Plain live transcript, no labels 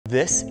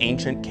This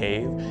ancient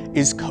cave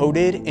is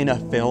coated in a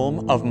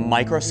film of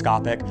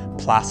microscopic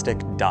plastic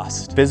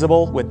dust,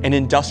 visible with an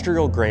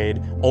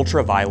industrial-grade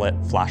ultraviolet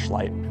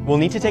flashlight. We'll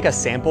need to take a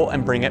sample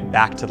and bring it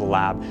back to the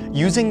lab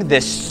using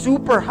this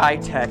super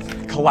high-tech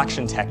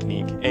collection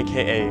technique,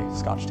 aka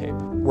Scotch tape.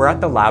 We're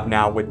at the lab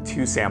now with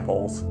 2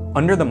 samples.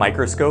 Under the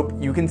microscope,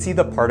 you can see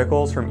the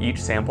particles from each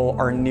sample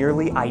are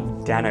nearly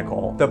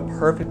identical. The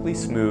perfectly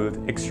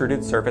smooth,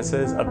 extruded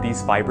surfaces of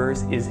these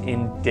fibers is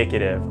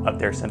indicative of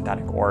their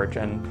synthetic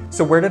origin.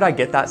 So where did I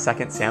get that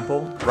second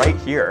sample? Right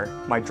here,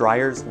 my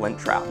dryer's lint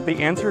trap. The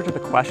answer to the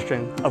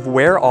question of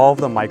where all of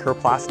the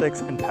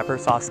microplastics in Pepper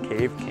Sauce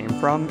Cave came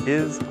from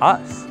is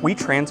us. We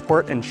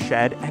transport and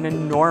shed an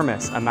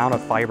enormous amount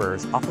of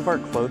fibers off of our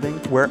clothing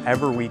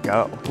wherever we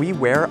go. We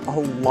wear a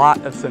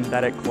lot of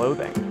synthetic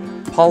clothing.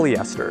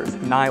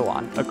 Polyesters,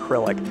 nylon,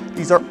 acrylic,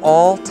 these are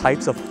all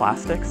types of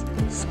plastics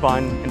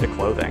spun into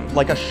clothing.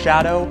 Like a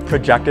shadow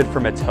projected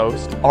from a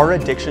toast, our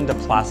addiction to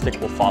plastic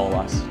will follow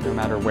us no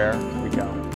matter where we go.